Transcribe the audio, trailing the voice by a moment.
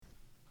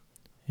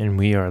And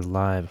we are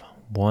live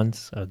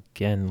once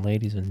again,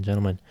 ladies and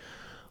gentlemen.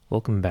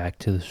 Welcome back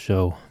to the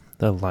show,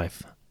 The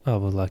Life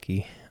of a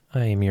Luckyy.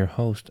 I am your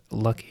host,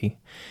 Luckyy,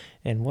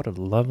 and what a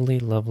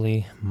lovely,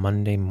 lovely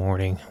Monday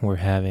morning we're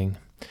having.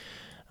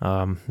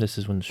 This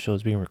is when the show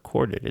is being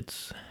recorded.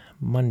 It's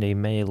Monday,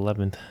 May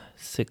 11th,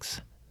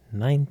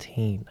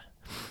 6/19.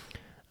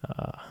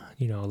 A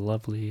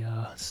lovely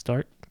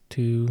start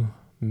to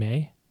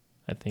May,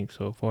 I think,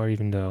 so far,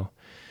 even though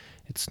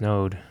it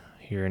snowed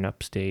here in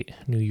upstate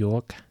New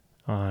York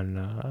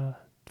on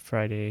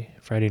Friday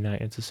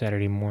night into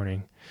Saturday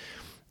morning.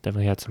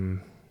 Definitely had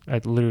I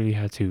literally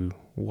had to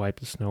wipe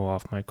the snow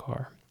off my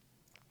car.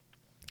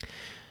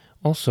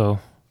 Also,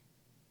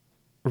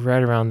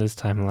 right around this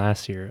time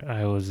last year,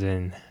 I was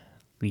in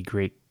the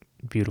great,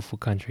 beautiful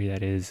country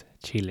that is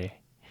Chile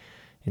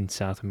in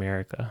South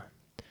America.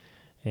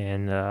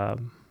 And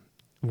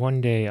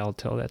one day I'll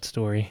tell that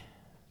story.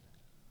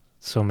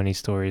 So many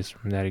stories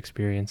from that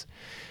experience.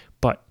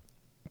 But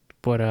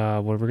what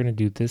we're going to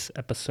do this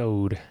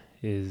episode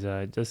is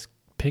just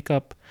pick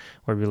up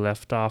where we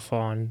left off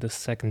on the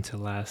second to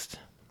last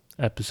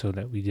episode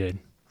that we did.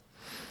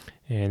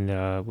 And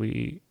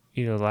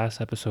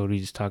last episode we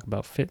just talked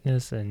about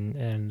fitness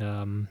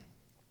and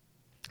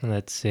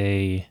let's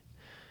say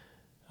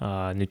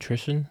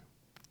nutrition.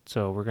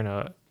 So we're going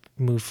to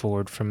move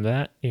forward from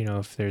that.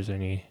 If there's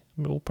any,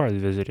 we'll probably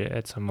visit it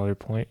at some other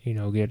point, get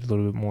a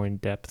little bit more in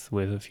depth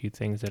with a few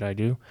things that I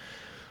do.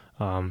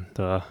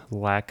 The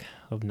lack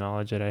of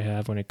knowledge that I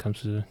have when it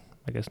comes to,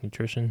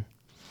 nutrition.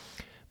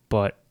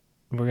 But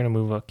we're going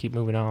to keep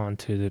moving on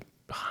to the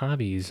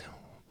hobbies.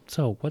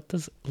 So what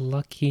does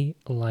Luckyy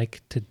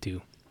like to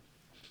do?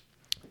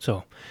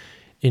 So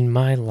in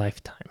my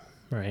lifetime,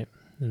 right,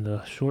 in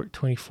the short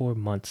 24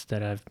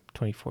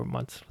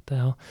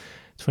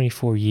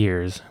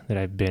 years that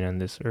I've been on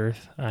this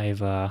earth,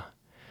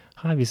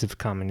 hobbies have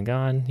come and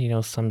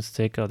gone. Some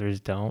stick, others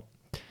don't.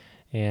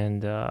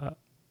 And,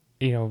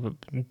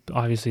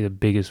 obviously the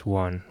biggest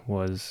one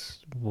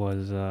was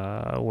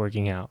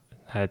working out.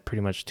 I had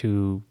pretty much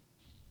 2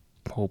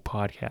 whole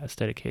podcasts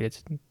dedicated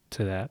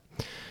to that.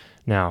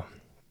 Now,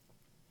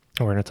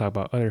 we're going to talk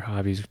about other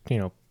hobbies,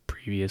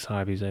 previous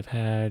hobbies I've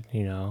had,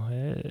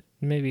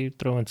 maybe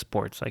throw in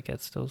sports. I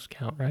guess those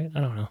count, right? I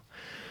don't know.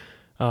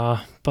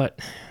 But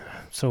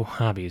so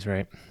hobbies,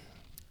 right?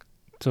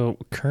 So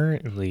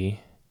currently,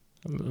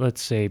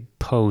 let's say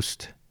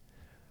post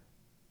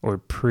or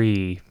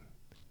pre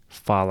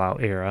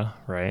Fallout era,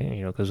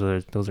 right? Because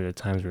those are the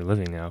times we're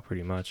living now,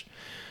 pretty much.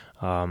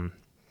 I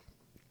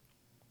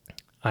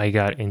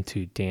got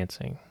into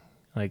dancing,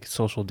 like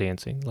social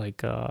dancing, like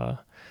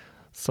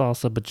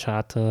salsa,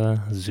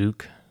 bachata,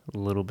 zouk, a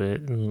little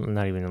bit,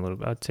 not even a little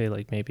bit. I'd say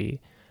like maybe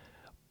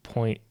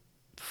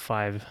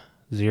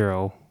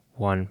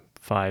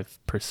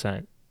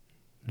 0.5015%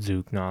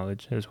 zouk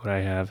knowledge is what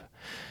I have.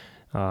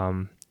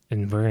 And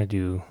we're gonna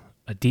do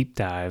a deep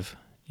dive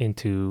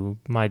into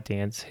my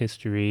dance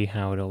history,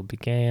 how it all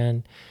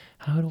began,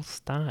 how it all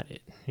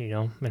started,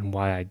 and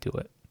why I do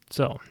it.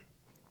 So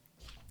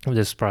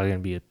this is probably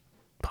going to be a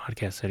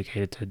podcast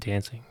dedicated to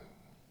dancing,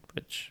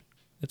 which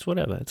it's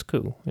whatever. It's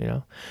cool,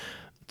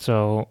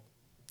 So,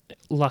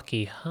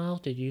 Luckyy, how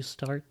did you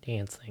start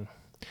dancing?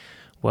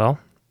 Well,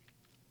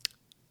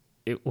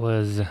 it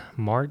was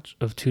March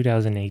of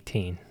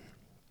 2018,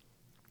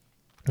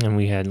 and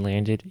we had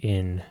landed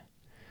in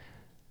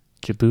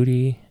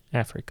Djibouti,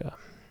 Africa,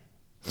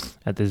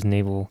 at this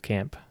naval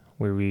camp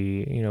where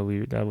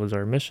that was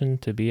our mission,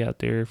 to be out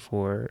there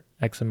for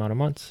X amount of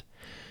months.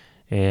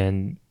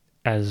 And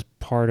as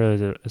part of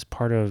the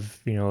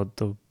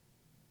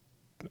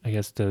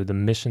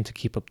mission to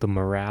keep up the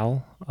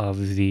morale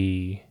of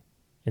the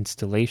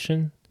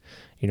installation,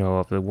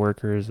 of the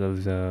workers,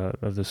 of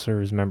the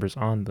service members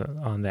on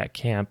that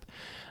camp,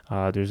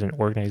 there's an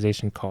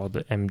organization called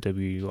the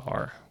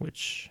MWR,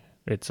 which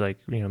it's like,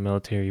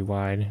 military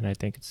wide, and I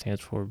think it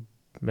stands for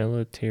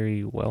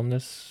Military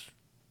Wellness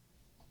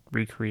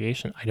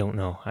Recreation. I don't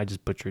know. I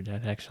just butchered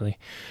that, actually.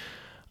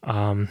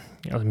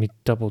 Let me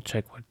double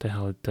check what the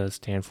hell it does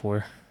stand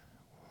for,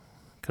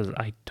 because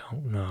I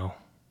don't know.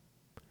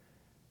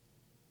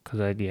 Because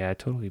I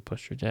totally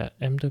butchered that.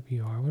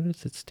 MWR, what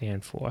does it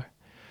stand for?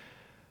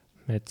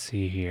 Let's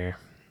see here.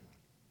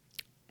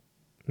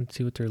 Let's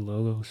see what their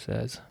logo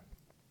says.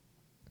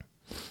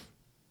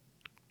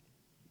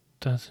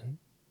 I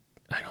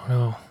don't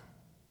know.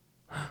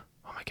 Oh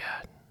my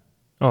god.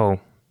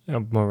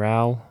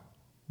 Morale,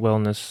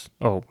 wellness,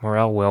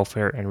 morale,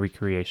 welfare, and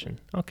recreation.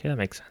 Okay, that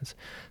makes sense.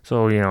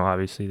 So,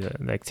 obviously the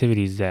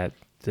activities that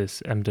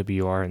this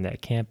MWR and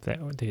that camp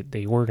that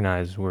they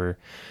organized were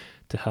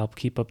to help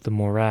keep up the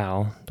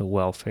morale, the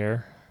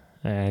welfare,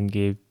 and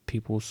gave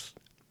people,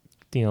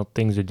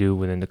 things to do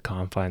within the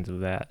confines of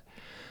that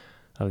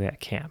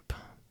camp.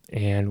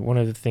 And one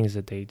of the things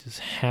that they just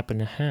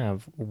happened to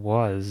have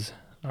was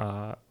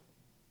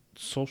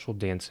social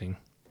dancing.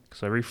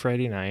 So every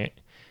Friday night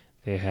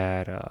they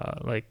had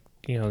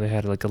they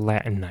had like a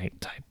Latin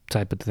night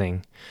type of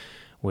thing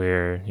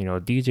where,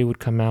 a DJ would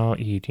come out,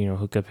 he'd,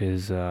 hook up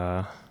his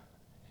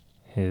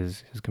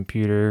his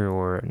computer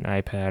or an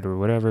iPad or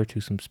whatever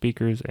to some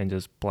speakers and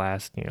just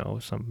blast,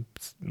 some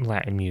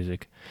Latin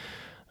music.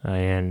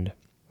 And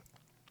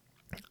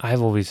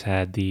I've always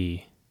had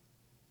the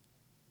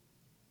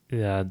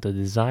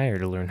desire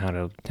to learn how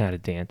to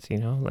dance,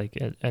 like,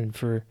 and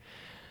for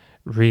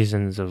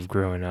reasons of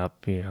growing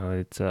up,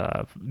 it's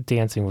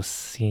dancing was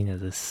seen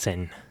as a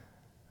sin.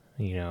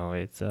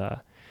 It's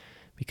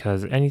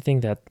because anything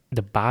that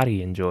the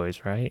body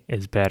enjoys, right,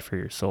 is bad for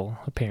your soul,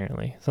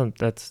 apparently. So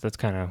that's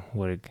kind of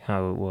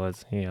how it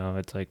was.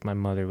 It's like my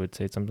mother would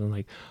say something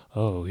like,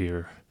 "Oh,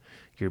 your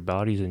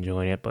body's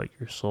enjoying it, but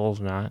your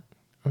soul's not."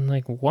 I'm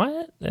like,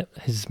 what? That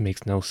just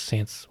makes no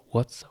sense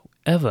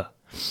whatsoever.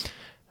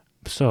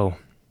 So,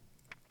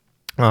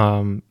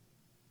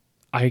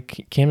 I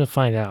came to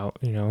find out,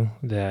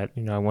 that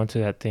I went to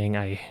that thing.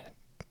 I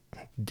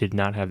did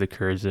not have the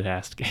courage to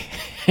ask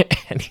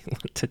anyone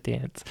to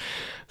dance,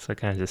 so I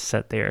kind of just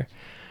sat there,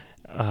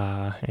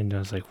 and I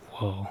was like,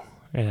 whoa.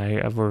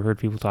 And I've heard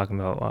people talking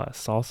about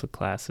salsa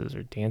classes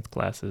or dance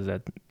classes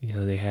that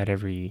they had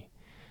every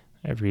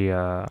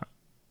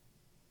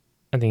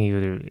I think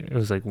either it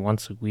was like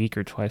once a week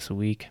or twice a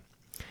week,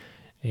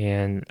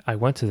 and I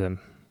went to them,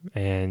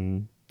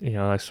 and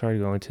I started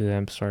going to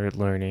them, started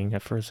learning.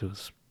 At first, it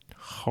was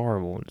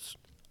horrible, it's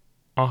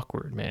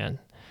awkward, man,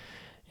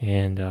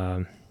 and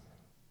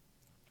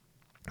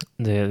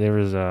there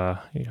was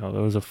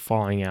a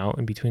falling out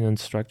in between the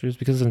instructors,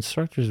 because the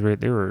instructors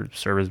they were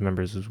service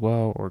members as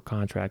well, or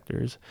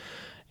contractors,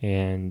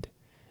 and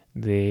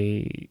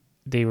they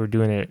were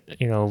doing it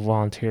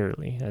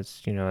voluntarily,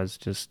 as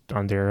just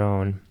on their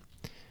own,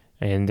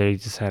 and they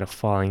just had a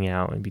falling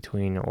out in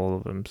between all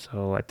of them.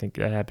 So I think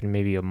that happened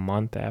maybe a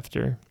month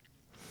after,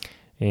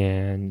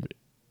 and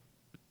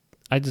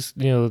I just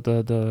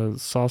the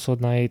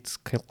salsa nights,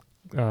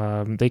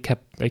 they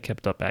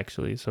kept up,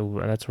 actually.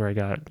 So that's where I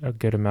got a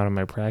good amount of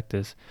my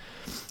practice,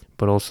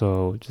 but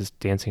also just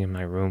dancing in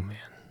my room, man.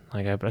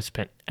 Like I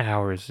spent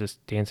hours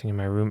just dancing in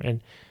my room,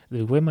 and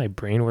the way my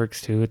brain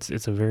works too, it's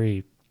a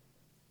very,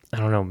 I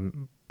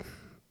don't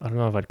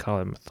know if I'd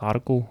call it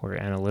methodical or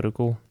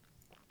analytical,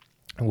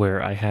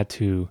 where I had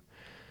to,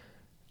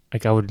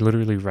 like, I would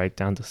literally write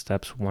down the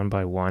steps one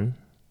by one,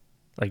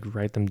 like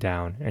write them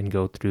down and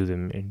go through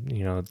them,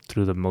 and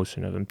through the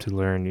motion of them, to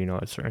learn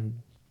a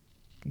certain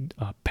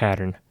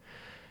pattern.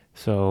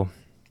 So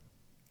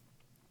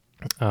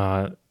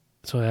so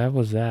that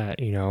was that,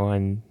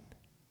 and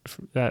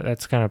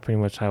that's kind of pretty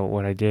much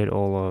what I did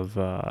all of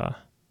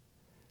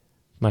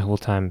my whole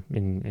time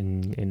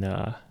in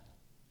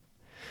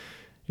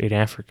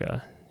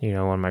Africa.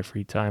 On my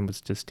free time,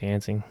 was just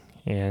dancing,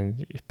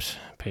 and it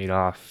paid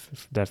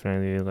off,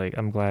 definitely. Like,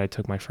 I'm glad I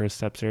took my first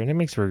steps there, and it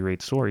makes for a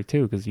great story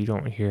too, because you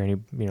don't hear any,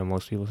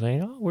 most people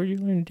saying, "Oh, where did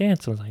you learn to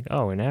dance?" I was like,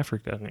 "Oh, in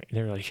Africa." And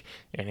they're like,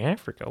 "In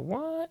Africa,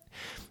 what?"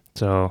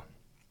 So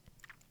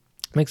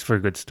makes for a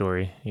good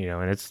story,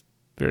 and it's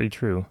very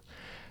true.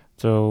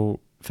 So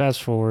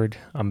fast forward,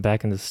 I'm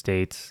back in the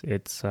States.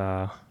 It's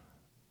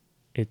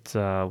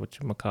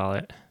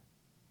whatchamacallit.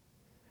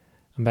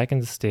 I'm back in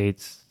the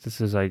States. This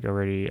is like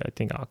already, I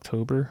think,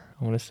 October,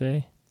 I want to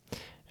say.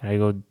 And I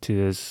go to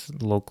this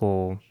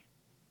local,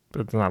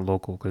 it's not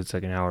local because it's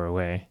like an hour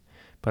away,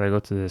 but I go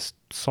to this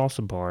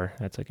salsa bar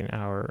that's like an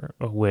hour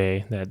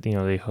away, that,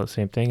 they host,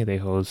 same thing, they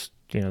host,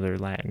 their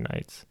Latin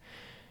nights.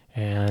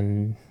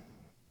 And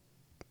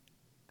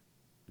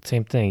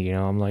same thing,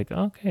 I'm like,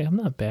 okay, I'm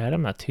not bad.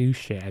 I'm not too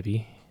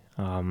shabby.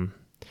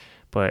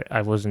 But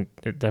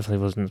it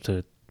definitely wasn't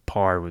to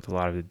par with a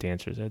lot of the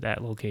dancers at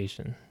that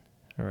location.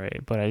 All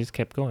right. But I just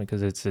kept going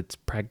because it's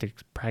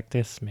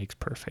practice makes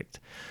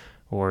perfect.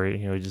 Or,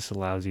 it just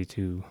allows you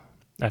to,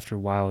 after a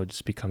while, it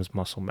just becomes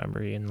muscle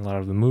memory, and a lot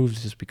of the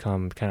moves just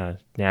become kind of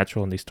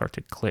natural, and they start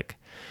to click,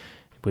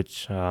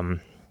 which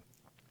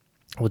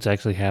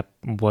actually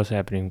was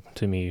happening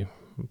to me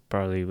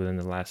probably within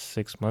the last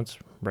 6 months,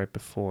 right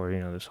before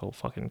this whole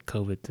fucking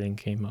COVID thing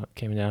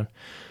came down.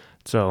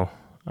 So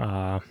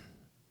yeah,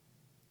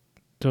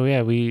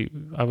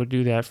 I would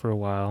do that for a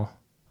while,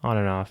 on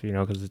and off,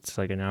 because it's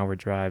like an hour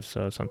drive.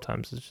 So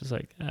sometimes it's just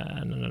like,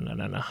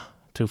 no,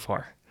 too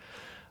far.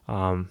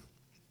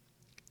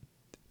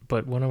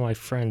 But one of my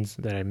friends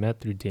that I met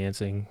through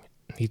dancing,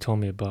 he told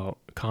me about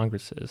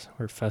congresses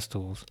or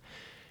festivals.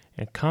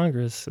 And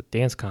a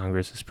dance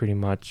congress, is pretty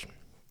much,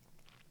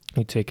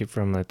 you take it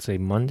from, let's say,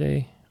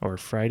 Monday or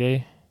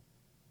Friday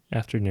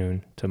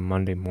afternoon to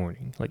Monday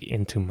morning, like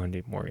into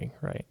Monday morning,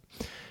 right?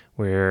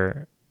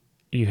 Where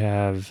you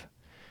have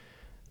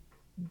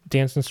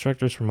dance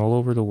instructors from all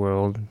over the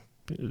world.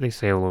 They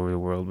say all over the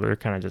world, but they're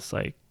kind of just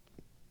like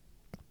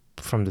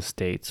from the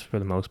States for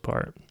the most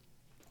part.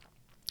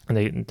 And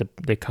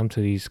they come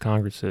to these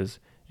congresses,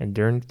 and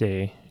during the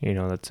day,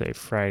 let's say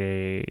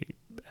Friday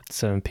at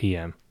 7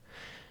 p.m.,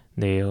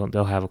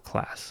 they'll have a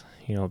class.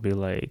 It'll be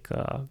like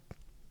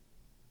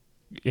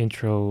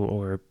intro,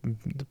 or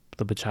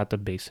the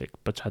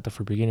bachata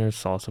for beginners,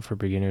 salsa for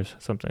beginners,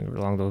 something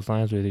along those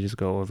lines, where they just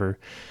go over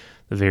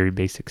the very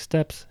basic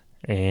steps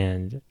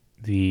and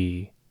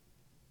the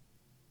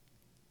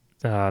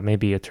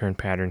maybe a turn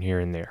pattern here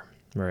and there,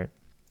 right?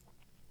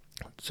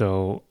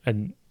 So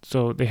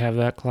they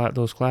have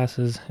those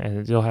classes,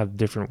 and they'll have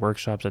different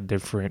workshops at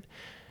different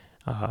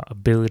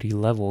ability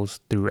levels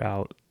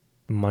throughout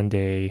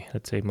Monday.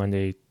 Let's say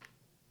Monday,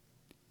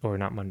 or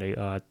not Monday,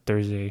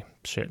 Thursday.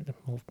 Shit,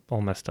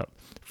 all messed up.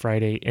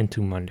 Friday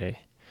into Monday,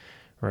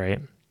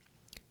 right?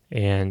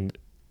 And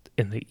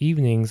in the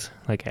evenings,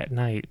 like at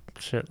night,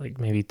 shit, like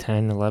maybe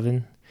 10,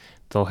 11,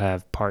 they'll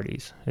have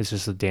parties. It's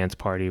just a dance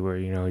party where,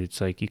 it's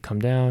like you come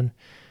down,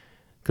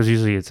 because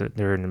usually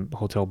they're in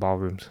hotel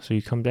ballrooms. So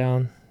you come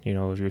down,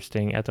 if you're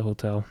staying at the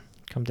hotel,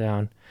 come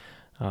down,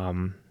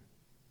 and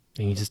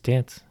you just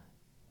dance,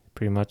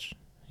 pretty much.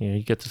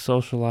 You get to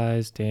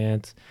socialize,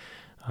 dance,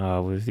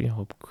 with,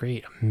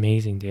 great,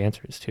 amazing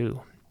dancers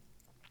too.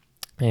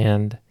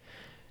 And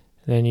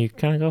then you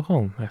kind of go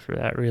home after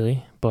that,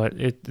 really. But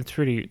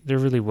they're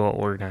really well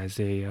organized.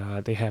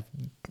 They have,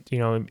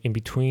 in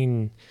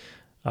between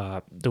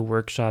the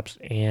workshops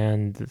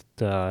and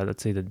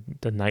let's say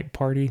the night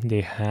party,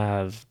 they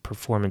have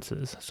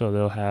performances. So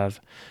they'll have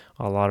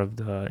a lot of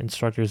the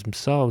instructors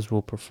themselves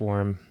will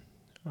perform,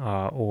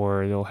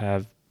 or they'll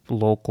have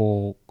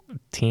local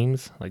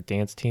teams, like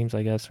dance teams,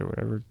 I guess, or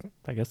whatever.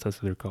 I guess that's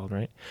what they're called,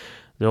 right?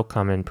 They'll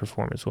come and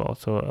perform as well.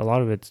 So a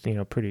lot of it's,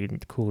 pretty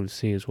cool to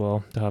see as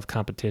well. They'll have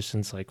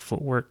competitions like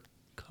footwork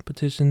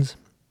competitions,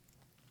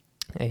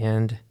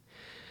 and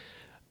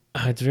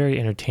it's very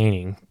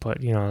entertaining.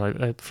 But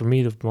like for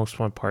me, the most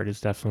fun part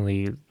is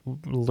definitely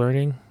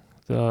learning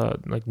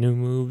the new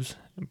moves,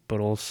 but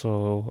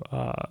also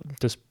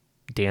just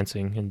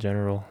dancing in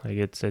general. Like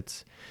it's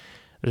there's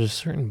a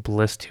certain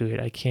bliss to it.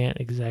 I can't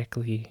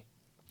exactly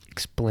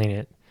explain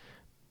it,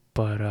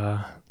 but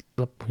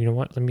you know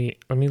what? Let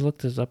me look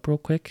this up real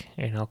quick,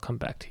 and I'll come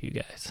back to you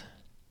guys.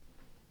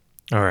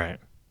 All right,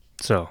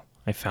 so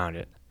I found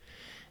it,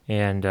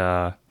 and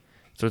so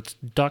it's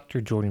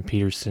Dr. Jordan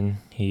Peterson.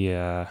 He,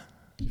 if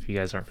you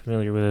guys aren't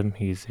familiar with him,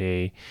 he's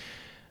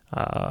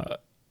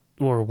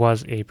or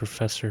was a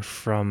professor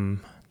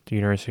from the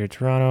University of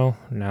Toronto.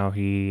 Now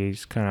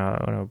he's kind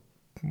of on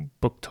a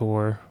book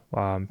tour,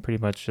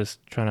 pretty much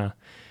just trying to.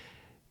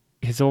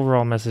 His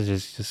overall message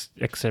is just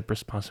accept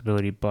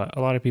responsibility, but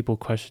a lot of people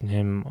question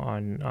him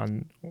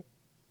on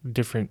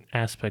different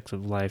aspects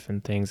of life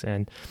and things.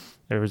 And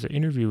there was an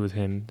interview with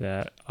him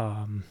that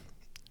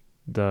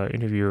the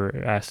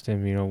interviewer asked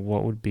him,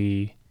 what would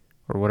be,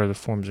 or what are the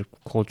forms of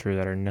culture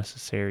that are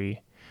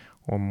necessary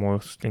or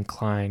most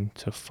inclined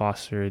to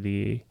foster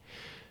the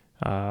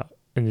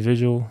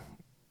individual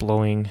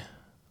blowing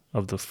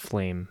of the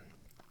flame.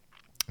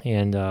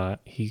 And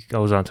he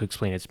goes on to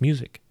explain it's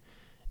music.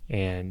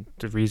 And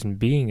the reason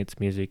being it's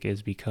music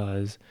is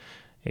because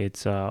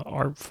it's an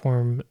art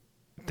form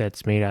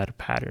that's made out of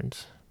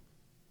patterns.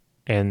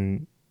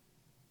 And,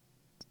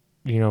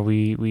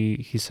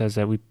 he says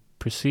that we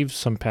perceive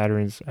some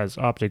patterns as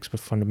objects, but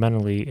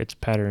fundamentally it's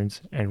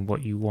patterns, and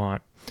what you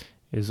want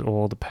is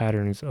all the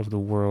patterns of the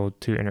world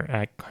to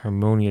interact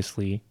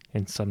harmoniously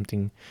in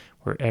something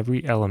where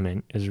every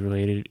element is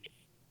related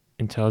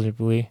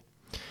intelligibly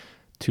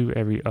to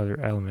every other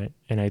element.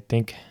 And I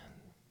think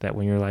that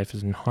when your life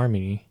is in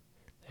harmony,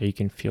 that you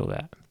can feel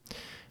that.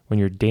 When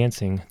you're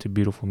dancing to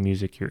beautiful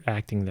music, you're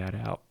acting that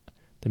out.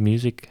 The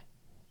music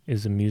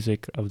is the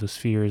music of the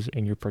spheres,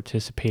 and you're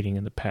participating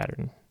in the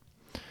pattern.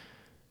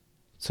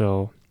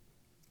 So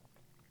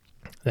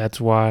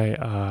that's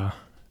why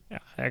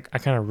I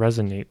kind of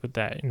resonate with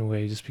that in a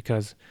way, just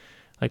because,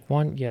 like,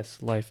 one, yes,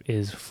 life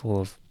is full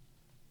of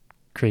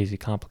crazy,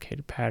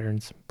 complicated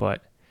patterns,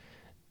 but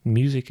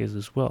music is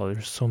as well.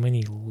 There's so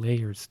many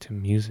layers to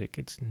music.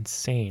 It's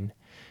insane.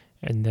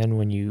 And then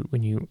when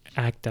you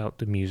act out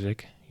the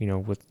music,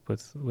 with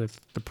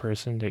the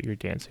person that you're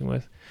dancing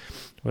with,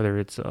 whether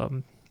it's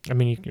you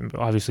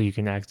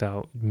can act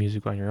out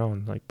music on your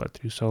own, but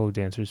through solo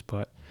dancers.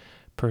 But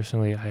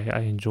personally,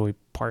 I enjoy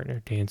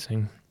partner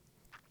dancing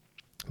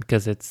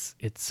because there's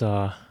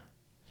a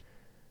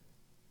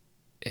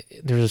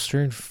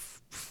certain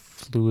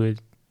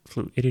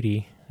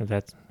fluidity, if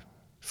that's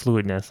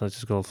fluidness. Let's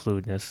just go with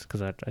fluidness,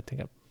 because I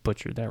think I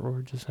butchered that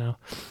word just now.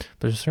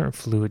 There's a certain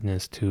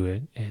fluidness to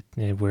it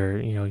where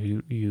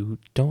you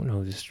don't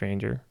know this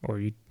stranger, or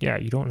you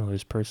don't know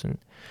this person.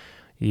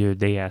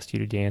 They asked you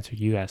to dance, or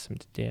you asked them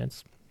to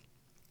dance,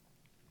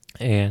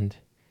 and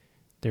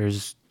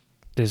there's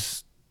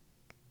this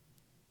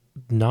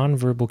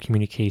nonverbal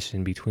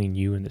communication between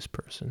you and this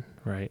person,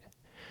 right?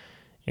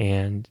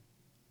 And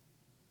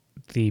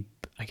the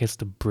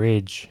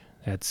bridge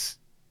that's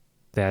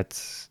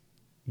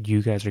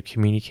you guys are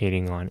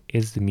communicating on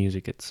is the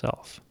music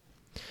itself.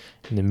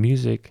 And the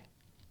music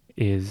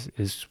is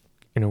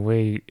in a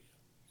way,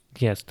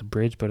 yes, the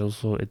bridge, but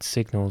also it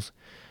signals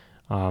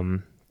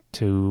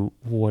to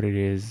what it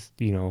is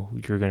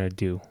you're gonna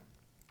do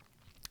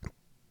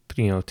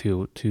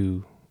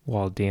to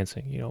while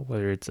dancing,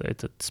 whether it's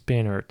a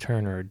spin or a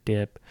turn or a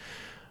dip,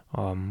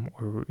 or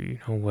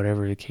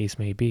whatever the case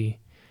may be.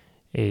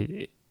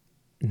 You're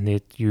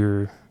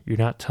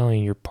not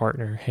telling your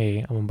partner,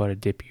 hey, I'm about to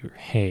dip you, or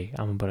hey,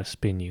 I'm about to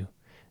spin you.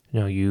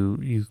 No,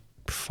 you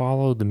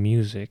follow the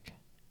music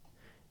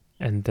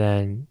and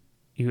then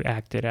you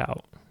act it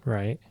out,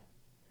 right?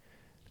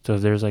 So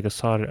if there's like a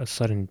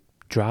sudden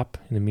drop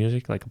in the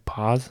music, like a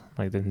pause,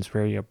 like then it's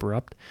very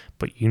abrupt,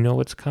 but you know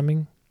what's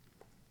coming,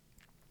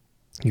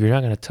 you're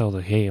not going to tell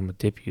the, hey, I'm going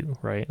to dip you,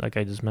 right? Like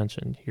I just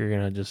mentioned, you're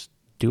going to just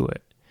do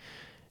it.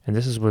 And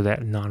this is where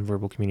that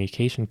nonverbal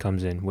communication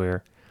comes in,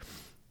 where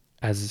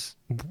as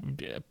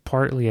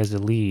partly as a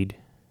lead,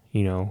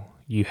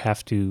 you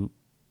have to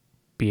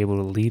be able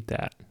to lead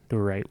that the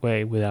right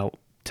way without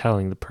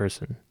telling the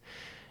person.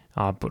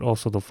 But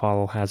also the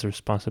follow has a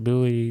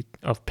responsibility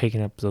of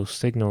picking up those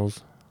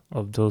signals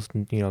of those,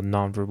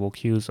 nonverbal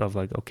cues of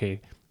like, okay,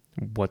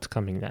 what's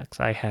coming next?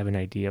 I have an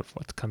idea of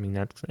what's coming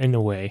next in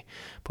a way,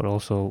 but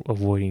also they're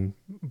avoiding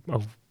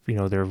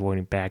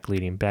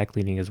backleading.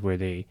 Backleading is where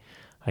they,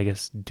 I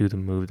guess, do the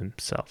move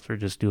themselves or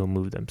just do a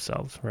move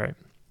themselves, right?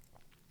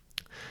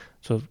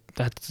 So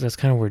that's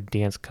kind of where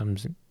dance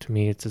comes to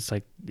me. It's just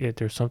like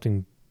there's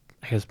something,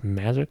 I guess,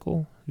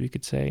 magical, you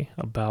could say,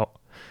 about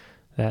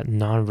that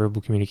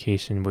nonverbal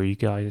communication where you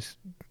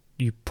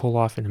pull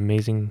off an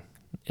amazing,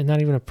 and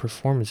not even a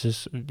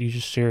performance, you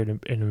just share an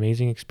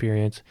amazing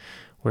experience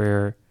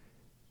where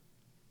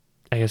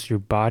I guess your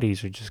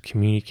bodies are just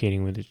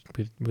communicating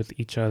with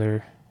each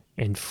other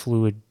in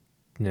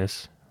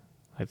fluidness,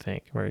 I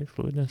think, right?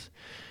 Fluidness,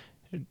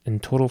 in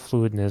total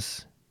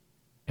fluidness,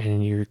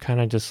 and you're kind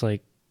of just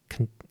like,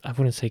 I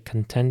wouldn't say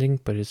contending,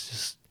 but it's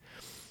just,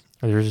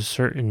 there's a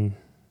certain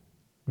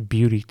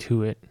beauty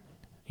to it.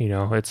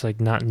 It's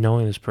like not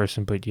knowing this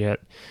person, but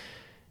yet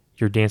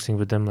you're dancing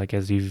with them like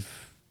as like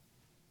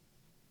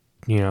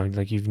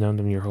you've known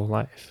them your whole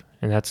life.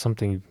 And that's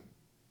something,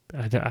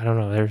 I don't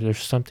know,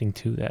 there's something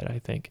to that, I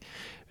think.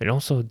 And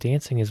also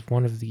dancing is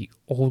one of the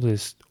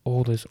oldest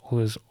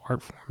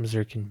art forms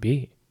there can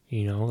be,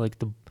 sure,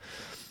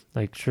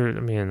 I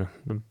mean,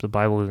 the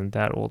Bible isn't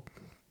that old,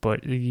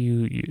 but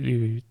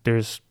you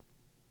there's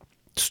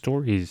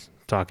stories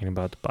talking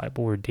about the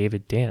Bible where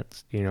David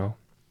danced,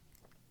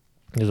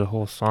 There's a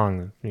whole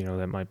song,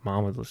 that my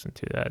mom would listen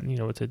to that,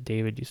 it said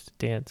David used to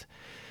dance,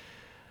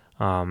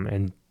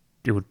 and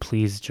it would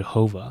please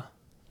Jehovah,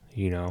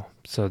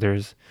 So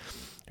there's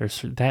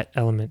that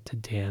element to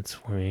dance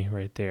for me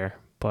right there.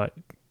 But,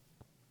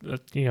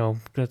 let's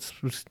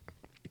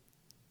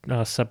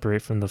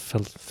separate from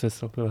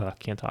the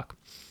can't talk,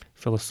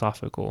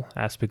 philosophical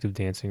aspect of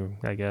dancing,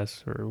 I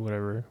guess, or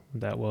whatever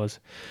that was,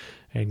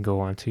 and go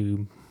on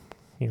to,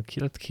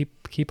 let's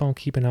keep on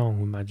keeping on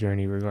with my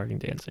journey regarding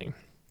dancing.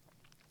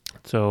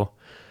 So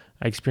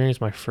I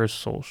experienced my first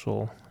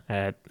social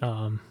at,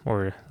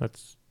 or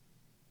let's,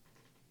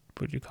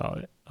 what do you call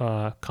it?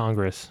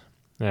 Congress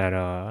at,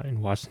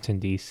 in Washington,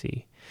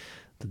 D.C.,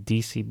 the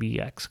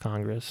DCBX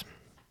Congress,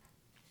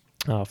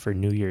 for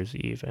New Year's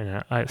Eve.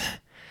 And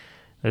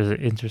there's an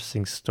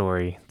interesting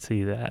story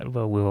to that,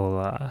 but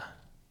we'll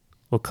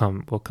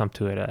come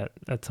to it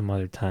at some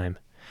other time.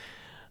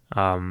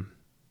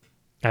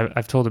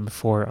 I've told it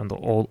before on the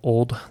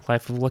old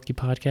Life of Luckyy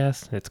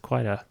podcast. It's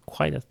quite a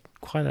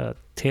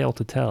tale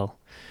to tell.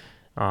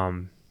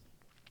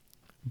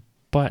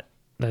 But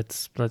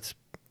let's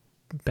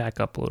back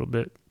up a little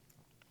bit.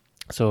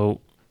 So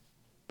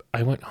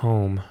I went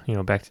home,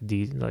 back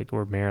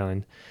to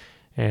Maryland,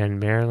 and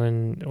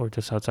Maryland, or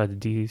just outside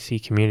the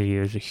DC community,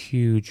 there's a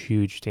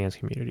huge dance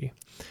community,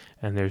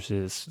 and there's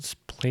this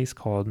place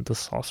called the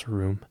Salsa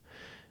Room.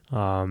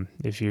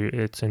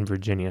 It's in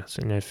Virginia,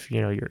 and if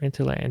you're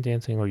into Latin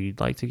dancing or you'd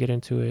like to get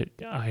into it,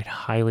 I'd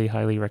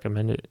highly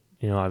recommend it.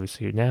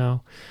 Obviously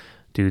now,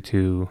 due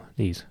to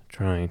these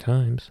trying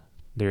times,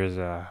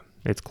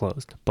 it's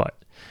closed.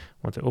 But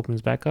once it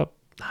opens back up,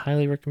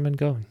 highly recommend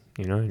going.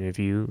 And if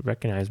you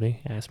recognize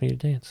me, ask me to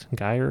dance,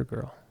 guy or a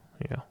girl.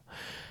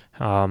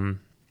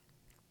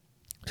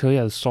 So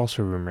yeah, the Salsa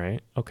Room,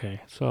 right? Okay,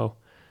 so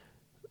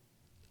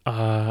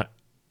the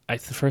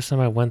first time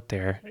I went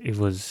there, it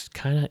was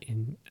kind of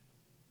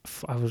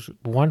I was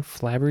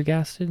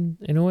flabbergasted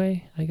in a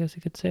way, I guess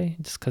you could say,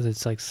 just because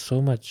it's like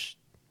so much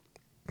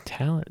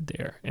talent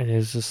there, and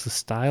it's just the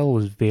style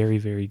was very,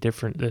 very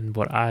different than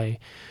what I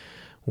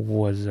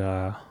was,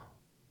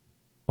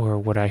 or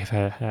what I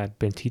had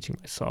been teaching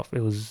myself.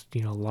 It was,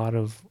 a lot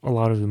of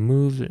the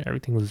moves and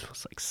everything was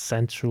like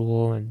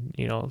sensual, and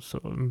so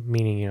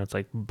meaning, it's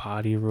like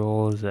body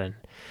rolls and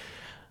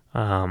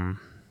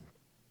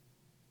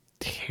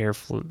hair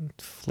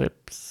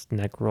flips,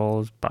 neck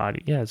rolls,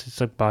 it's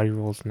just like body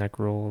rolls, neck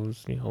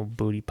rolls,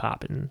 booty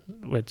popping,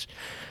 which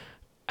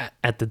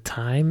at the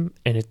time,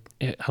 and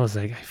I was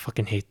like, I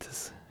fucking hate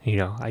this,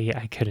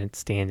 I couldn't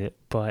stand it.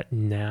 But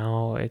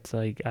now it's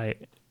like, I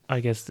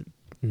guess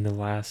in the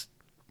last,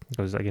 it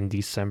was like in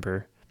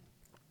December,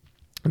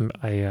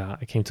 I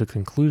came to the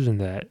conclusion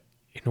that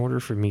in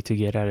order for me to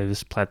get out of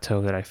this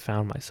plateau that I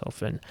found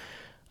myself in,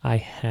 I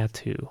had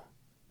to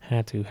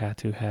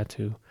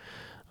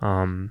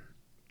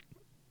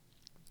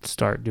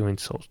start doing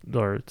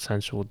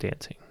sensual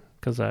dancing,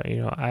 because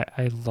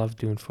I love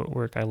doing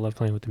footwork. I love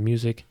playing with the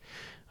music.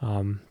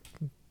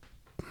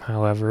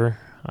 However,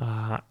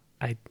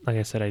 like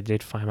I said, I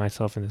did find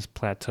myself in this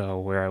plateau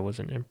where I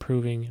wasn't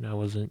improving, and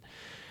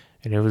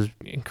it was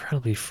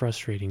incredibly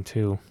frustrating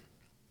too.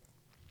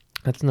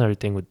 That's another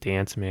thing with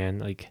dance,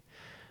 man.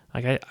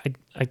 I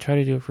try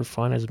to do it for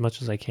fun as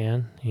much as I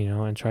can,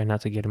 and try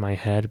not to get in my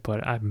head,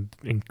 but I'm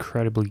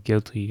incredibly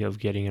guilty of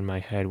getting in my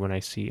head when I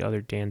see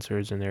other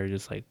dancers and they're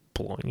just like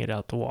blowing it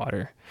out the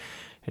water.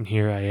 And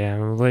here I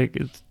am, like,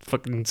 it's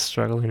fucking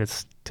struggling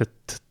to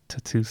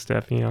two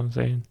step, you know what I'm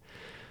saying?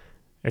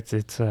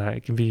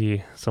 It can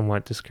be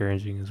somewhat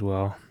discouraging as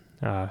well.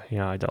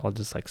 I'll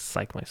just like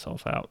psych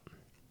myself out,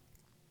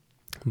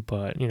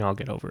 but I'll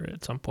get over it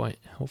at some point,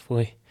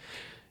 hopefully.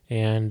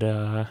 And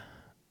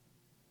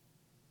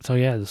so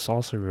yeah, the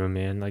salsa room,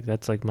 man, like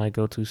that's like my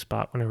go-to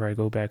spot whenever I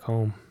go back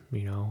home,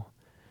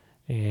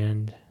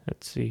 And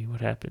let's see what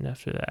happened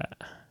after that.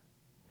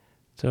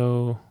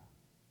 So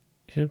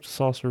hit up the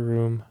salsa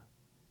room,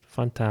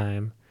 fun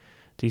time.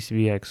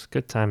 DCBX,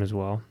 good time as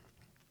well.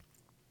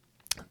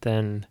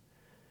 Then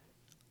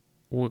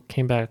we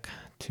came back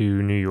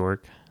to New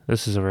York.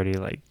 This is already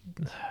like,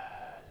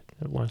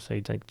 I want to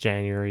say like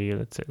January.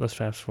 Let's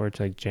fast forward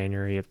to like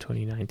January of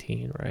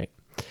 2019, right?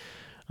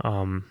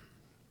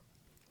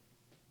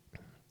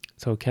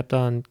 So kept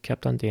on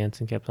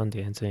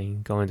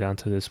dancing, going down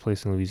to this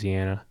place in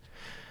Louisiana.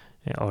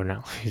 Oh,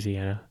 not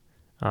Louisiana.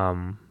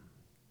 Down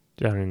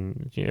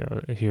in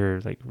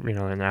here, like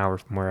an hour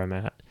from where I'm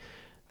at.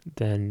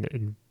 Then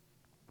in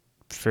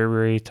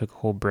February took a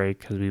whole break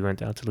because we went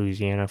down to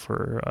Louisiana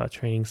for a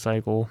training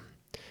cycle.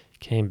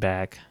 Came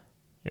back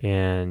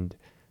and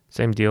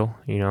same deal,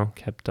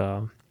 kept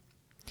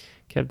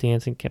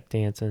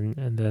dancing,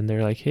 and then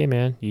they're like, "Hey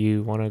man,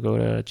 you want to go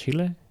to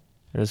Chile?"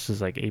 And this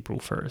is like April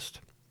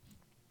 1st.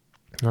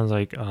 And I was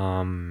like,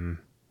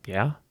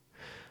 yeah,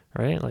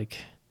 right? Like,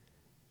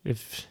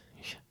 if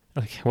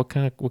like what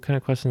kind of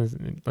questions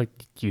like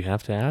do you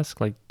have to ask?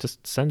 Like,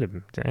 just send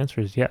them. The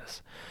answer is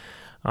yes.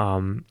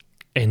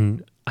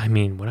 And I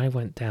mean, when I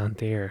went down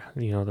there,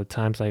 the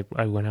times I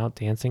went out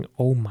dancing,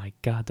 oh my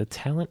God, the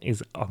talent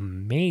is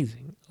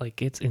amazing.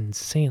 Like, it's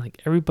insane.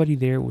 Like, everybody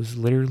there was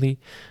literally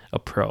a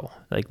pro,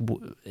 like,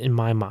 in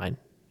my mind,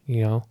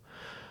 You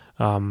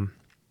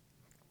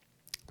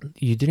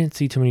didn't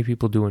see too many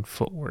people doing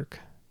footwork.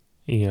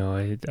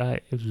 It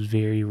was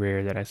very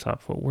rare that I saw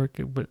footwork,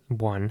 but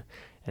one,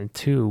 and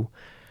two,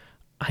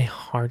 I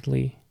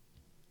hardly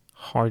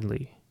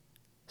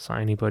saw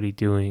anybody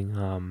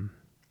doing,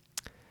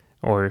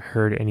 or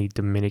heard any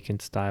Dominican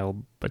style,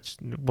 but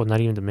well,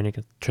 not even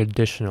Dominican,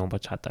 traditional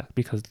bachata,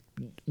 because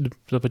the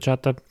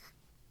bachata,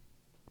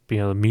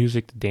 the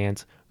music, the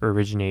dance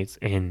originates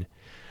in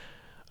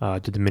the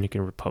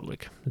Dominican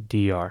Republic, the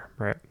DR,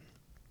 right?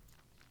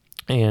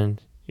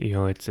 And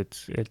it's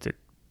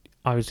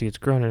obviously it's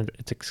grown and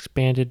it's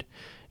expanded,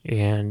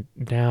 and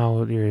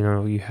now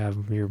you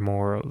have your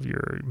more of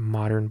your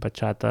modern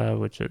bachata,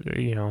 which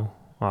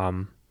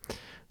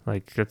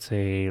like let's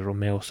say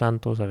Romeo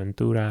Santos,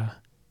 Aventura,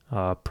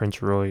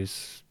 Prince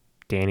Royce,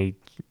 Danny.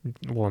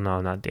 Well,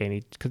 no, not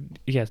Danny.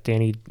 Yes,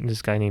 Danny.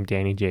 This guy named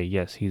Danny J.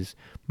 Yes, he's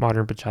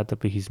modern bachata,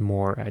 but he's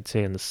more, I'd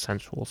say, on the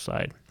sensual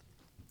side.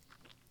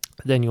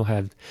 Then you'll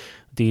have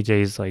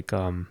DJs like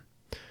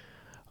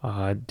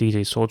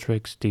DJ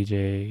Soultrix,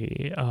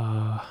 DJ.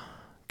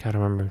 Can't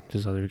remember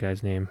this other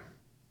guy's name.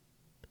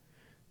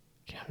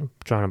 I'm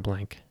drawing a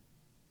blank.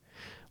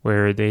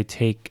 Where they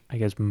take, I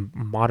guess,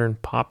 modern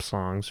pop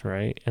songs,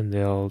 right, and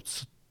they'll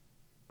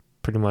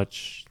pretty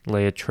much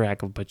lay a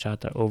track of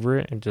bachata over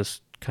it and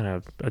just kind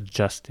of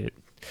adjust it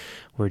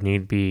where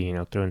need be,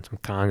 throwing some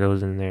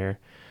congos in there.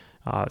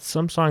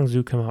 Some songs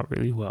do come out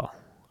really well,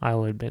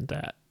 I'll admit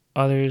that.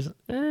 Others,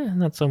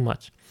 not so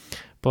much.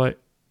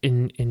 But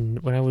in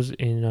when I was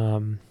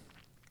in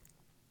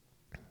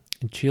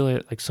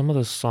Chile, like some of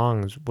the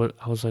songs, what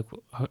I was like,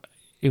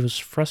 it was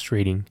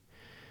frustrating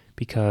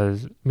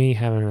because me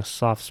having a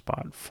soft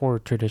spot for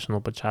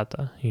traditional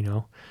bachata,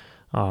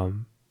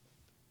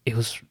 it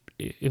was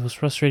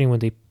frustrating when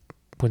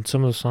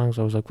some of the songs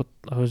I was like, what?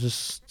 I was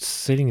just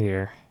sitting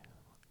there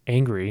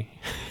angry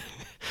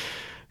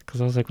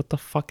because I was like, what the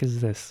fuck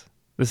is this?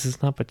 This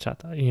is not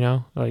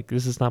bachata, like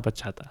this is not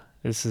bachata.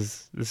 This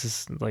is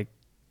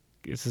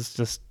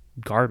just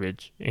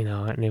garbage,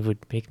 and it would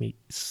make me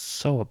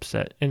so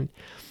upset, and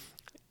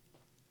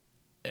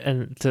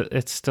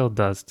it still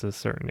does to a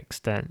certain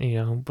extent,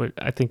 but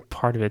I think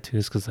part of it too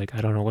is because like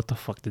I don't know what the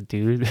fuck to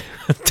do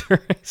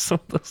during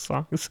some of those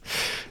songs,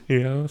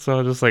 so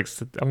I just like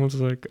I'm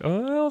just like,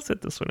 oh, I'll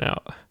sit this one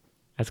out.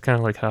 That's kind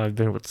of like how I've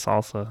been with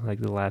salsa like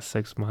the last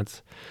 6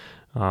 months.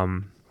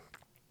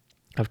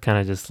 I've kind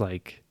of just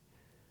like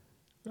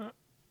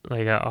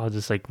I'll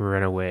just like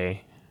run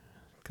away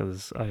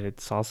because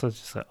salsa is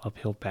just an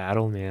uphill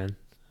battle, man.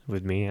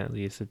 With me, at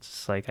least, it's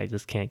just like I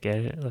just can't get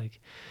it. Like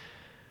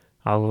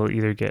I'll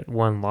either get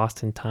one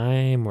lost in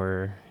time,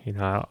 or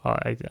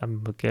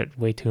I'm get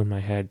way too in my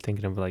head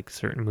thinking of like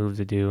certain moves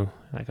to do.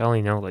 Like I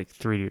only know like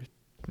maybe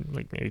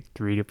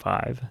 3 to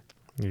 5.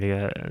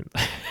 Yeah.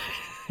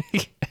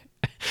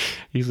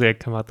 Usually I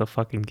come out the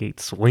fucking gate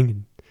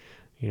swinging.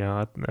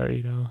 Like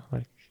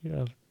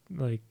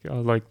like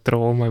I'll like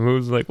throw all my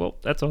moves. Like, well,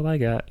 that's all I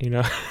got,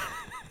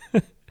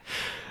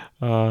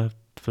 uh,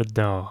 but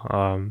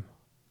no,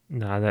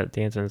 nah, that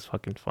dancing is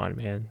fucking fun,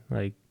 man.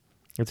 Like,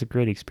 it's a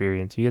great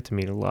experience. You get to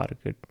meet a lot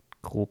of good,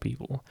 cool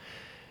people.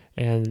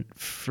 And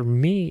for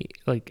me,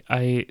 like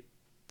when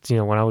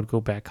I would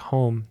go back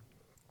home,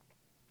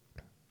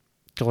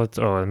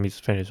 let me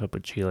just finish up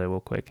with Chile real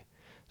quick.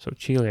 So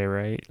Chile,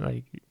 right?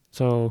 Like,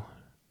 so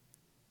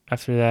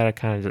after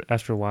that,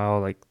 after a while,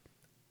 like,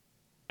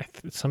 I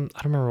don't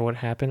remember what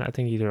happened. I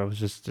think either I was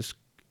just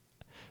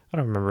I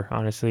don't remember,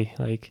 honestly.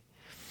 Like,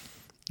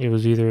 it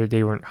was either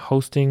they weren't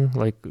hosting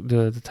like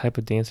the type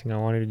of dancing I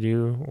wanted to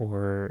do,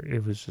 or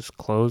it was just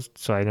closed,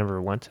 so I never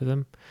went to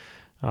them.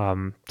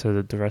 To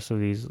the rest of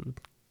these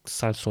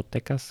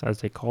salsotecas,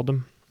 as they called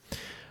them.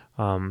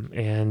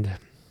 And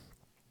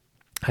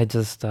I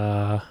just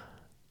came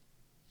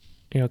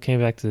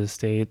back to the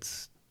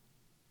States.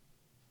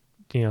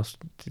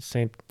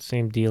 Same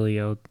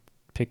dealio.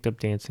 Picked up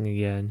dancing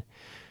again,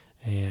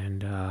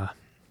 and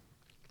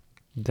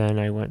then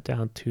I went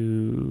down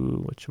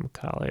to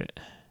whatchamacallit.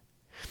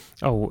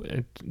 Oh,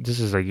 this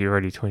is like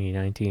already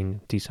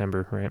 2019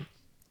 December, right?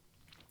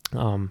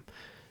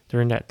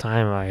 During that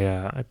time,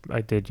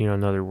 I did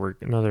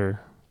another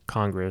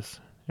Congress,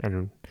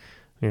 and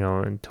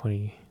in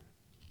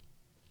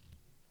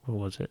what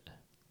was it?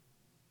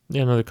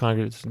 Yeah, another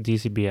Congress,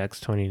 DCBX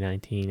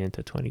 2019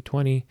 into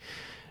 2020,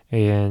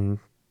 and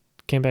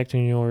came back to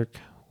New York.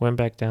 Went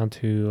back down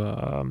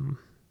to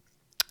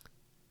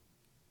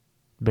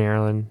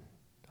Maryland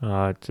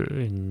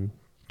in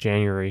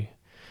January,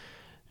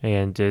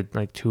 and did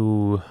like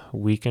 2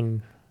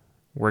 weekend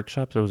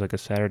workshops. It was like a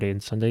Saturday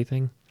and Sunday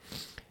thing,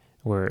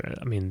 where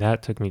I mean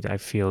that took me, I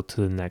feel, to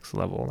the next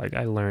level. Like,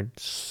 I learned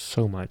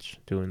so much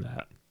doing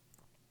that.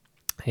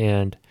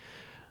 And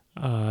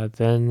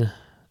then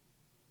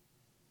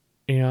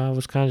I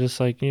was kind of just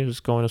like,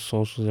 just going to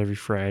socials every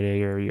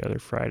Friday or every other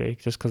Friday,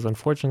 just because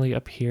unfortunately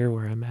up here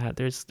where I'm at,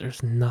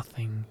 there's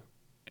nothing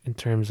in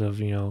terms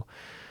of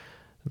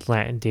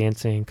Latin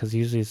dancing, because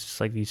usually it's just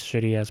like these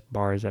shitty ass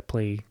bars that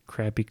play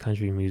crappy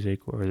country music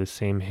or the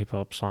same hip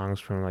hop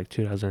songs from like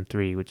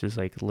 2003, which is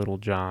like Little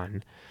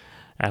John,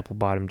 Apple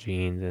Bottom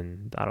Jeans,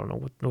 and I don't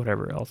know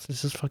whatever else.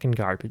 This is fucking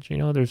garbage.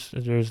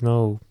 There's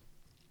no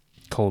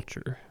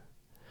culture.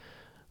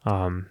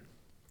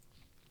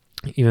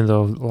 Even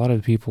though a lot of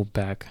the people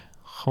back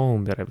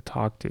home that I've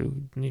talked to,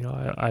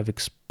 I've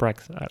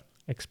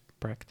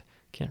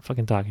can't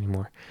fucking talk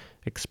anymore.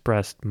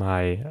 Expressed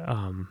my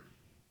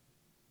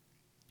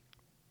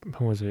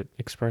what was it?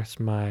 Expressed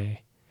my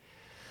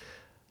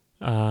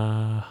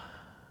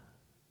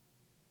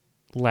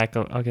lack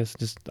of, I guess,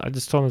 I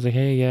just told them, I was like,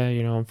 hey, yeah,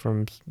 I'm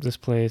from this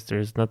place.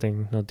 There's no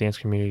dance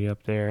community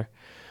up there.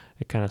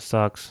 It kind of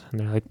sucks. And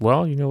they're like,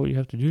 well, you know what you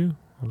have to do?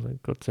 I was like,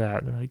 what's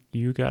that? And they're like,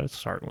 you got to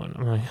start one.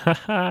 I'm like,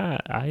 haha,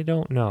 I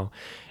don't know.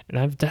 And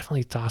I've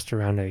definitely tossed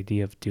around the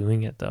idea of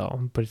doing it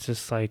though, but it's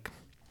just like,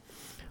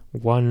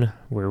 one,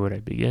 where would I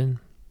begin?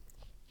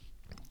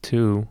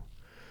 Two,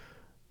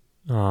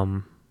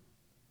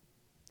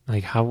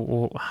 like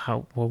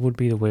what would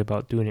be the way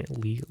about doing it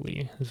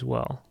legally as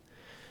well?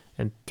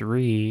 And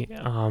three,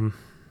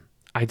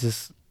 I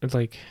just, it's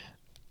like,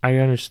 I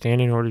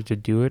understand in order to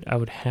do it, there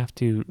would have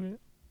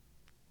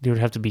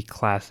to be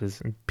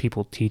classes and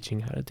people teaching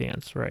how to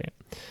dance, right?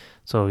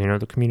 So,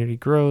 the community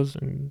grows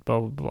and blah,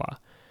 blah, blah.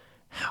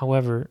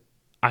 However,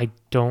 I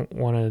don't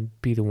want to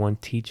be the one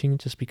teaching,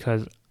 just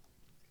because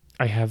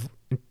I have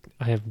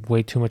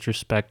way too much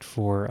respect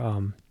for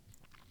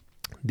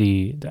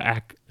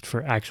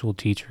for actual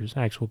teachers,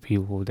 actual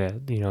people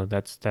that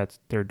that's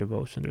their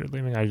devotion, their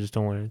living. I just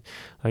don't want to,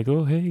 like,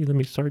 oh, hey, let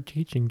me start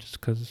teaching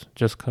just cause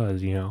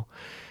because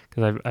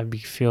I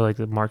feel like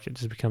the market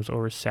just becomes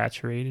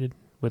oversaturated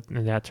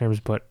in that terms.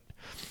 But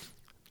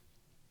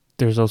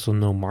there's also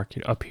no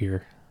market up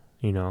here,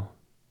 then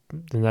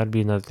that'd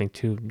be another thing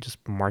too, just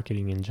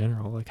marketing in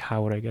general. Like,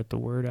 how would I get the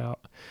word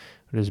out?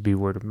 Would it be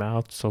word of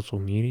mouth, social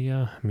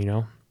media,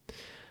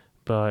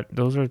 but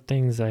those are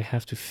things I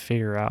have to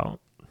figure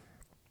out.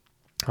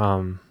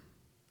 I'm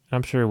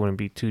sure it wouldn't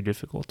be too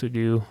difficult to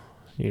do.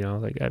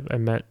 Like, I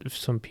met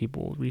some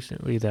people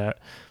recently that,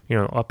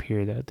 up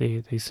here, that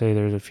they say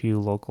there's a few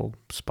local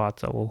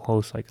spots that will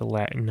host like a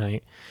Latin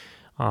night.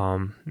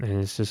 And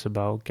it's just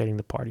about getting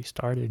the party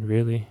started,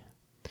 really.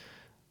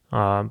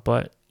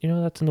 But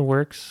that's in the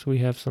works. We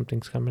have some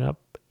things coming up,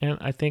 and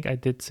I think I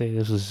did say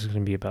this was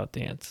going to be about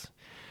dance,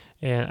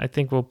 and I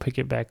think we'll pick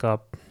it back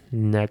up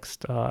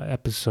next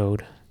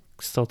episode.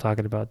 Still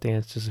talking about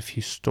dance, just a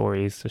few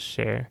stories to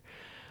share.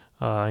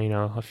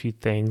 A few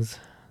things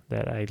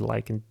that I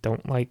like and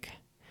don't like.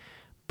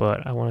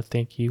 But I want to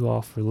thank you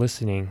all for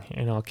listening,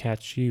 and I'll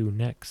catch you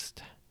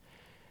next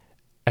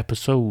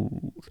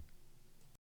episode.